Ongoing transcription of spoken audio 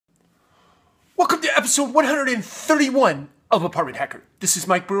Episode 131 of Apartment Hacker. This is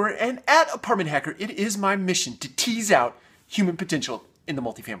Mike Brewer, and at Apartment Hacker, it is my mission to tease out human potential in the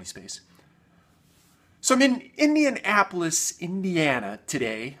multifamily space. So I'm in Indianapolis, Indiana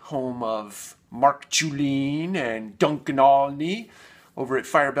today, home of Mark Julien and Duncan Alney over at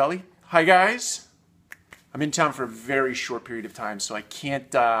Firebelly. Hi guys. I'm in town for a very short period of time, so I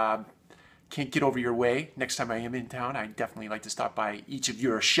can't get over your way. Next time I am in town, I'd definitely like to stop by each of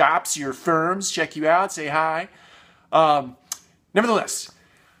your shops, your firms, check you out, say hi. Nevertheless,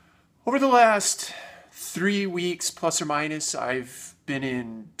 over the last 3 weeks, plus or minus, I've been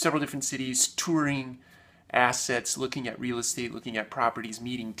in several different cities, touring assets, looking at real estate, looking at properties,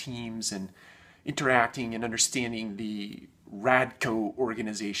 meeting teams, and interacting and understanding the Radco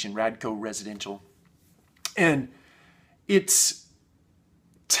organization, Radco Residential. And it's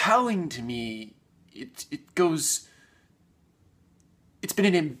telling to me, it's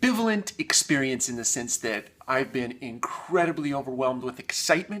been an ambivalent experience in the sense that I've been incredibly overwhelmed with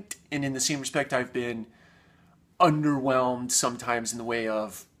excitement, and in the same respect I've been underwhelmed sometimes in the way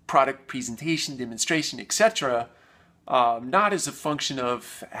of product presentation, demonstration, etc. Not as a function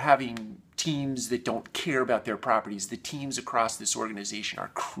of having teams that don't care about their properties. The teams across this organization are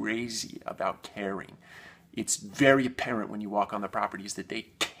crazy about caring. It's very apparent when you walk on the properties that they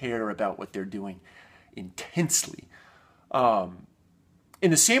care about what they're doing intensely. In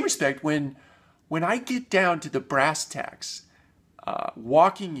the same respect, when I get down to the brass tacks,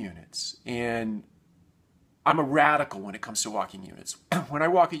 walking units, and I'm a radical when it comes to walking units. When I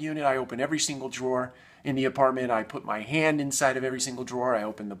walk a unit, I open every single drawer in the apartment. I put my hand inside of every single drawer. I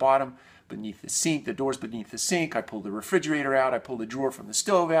open the bottom beneath the sink, the doors beneath the sink. I pull the refrigerator out. I pull the drawer from the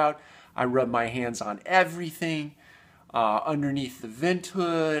stove out. I rub my hands on everything. Underneath the vent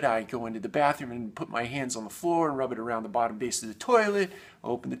hood, I go into the bathroom and put my hands on the floor and rub it around the bottom base of the toilet. I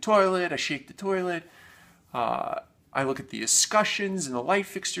open the toilet. I shake the toilet. I look at the escutcheons and the light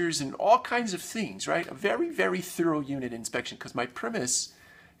fixtures and all kinds of things, right? A very, very thorough unit inspection, because my premise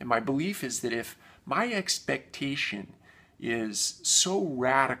and my belief is that if my expectation is so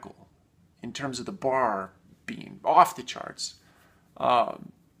radical in terms of the bar being off the charts,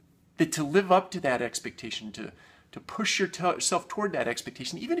 that to live up to that expectation, to push yourself toward that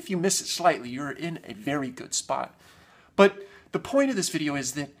expectation, even if you miss it slightly, you're in a very good spot. But the point of this video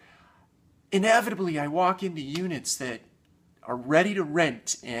is that inevitably I walk into units that are ready to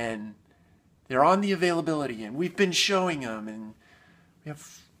rent and they're on the availability and we've been showing them, and we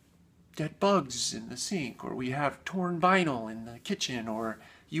have dead bugs in the sink, or we have torn vinyl in the kitchen, or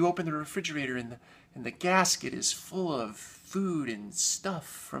you open the refrigerator and the gasket is full of food and stuff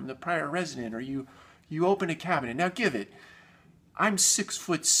from the prior resident, or you open a cabinet. Now give it, I'm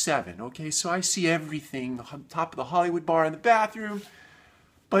 6'7", okay, so I see everything, the top of the Hollywood bar in the bathroom,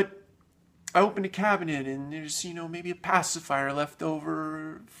 but I open a cabinet and there's, maybe a pacifier left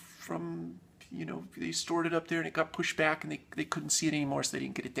over from, they stored it up there and it got pushed back and they couldn't see it anymore, so they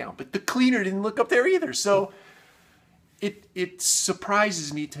didn't get it down. But the cleaner didn't look up there either. So it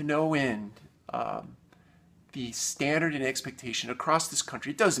surprises me to no end the standard and expectation across this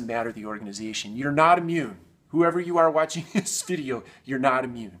country. It doesn't matter the organization. You're not immune. Whoever you are watching this video, you're not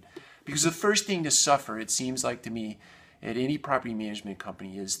immune. Because the first thing to suffer, it seems like to me, at any property management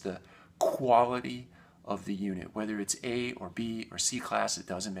company is the quality of the unit. Whether it's A or B or C class, it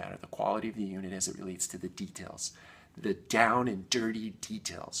doesn't matter. The quality of the unit as it relates to the details, the down and dirty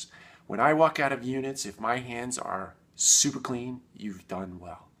details. When I walk out of units, if my hands are super clean, you've done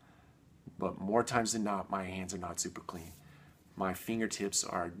well. But more times than not, my hands are not super clean. My fingertips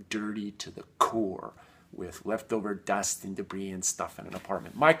are dirty to the core with leftover dust and debris and stuff in an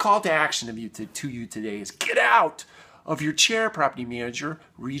apartment. My call to action to you today is get out of your chair, property manager,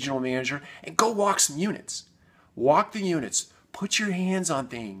 regional manager, and go walk some units. Walk the units, put your hands on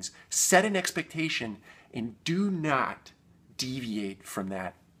things, set an expectation, and do not deviate from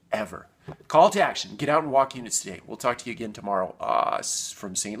that ever. Call to action, get out and walk units today. We'll talk to you again tomorrow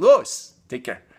from St. Louis. Take care.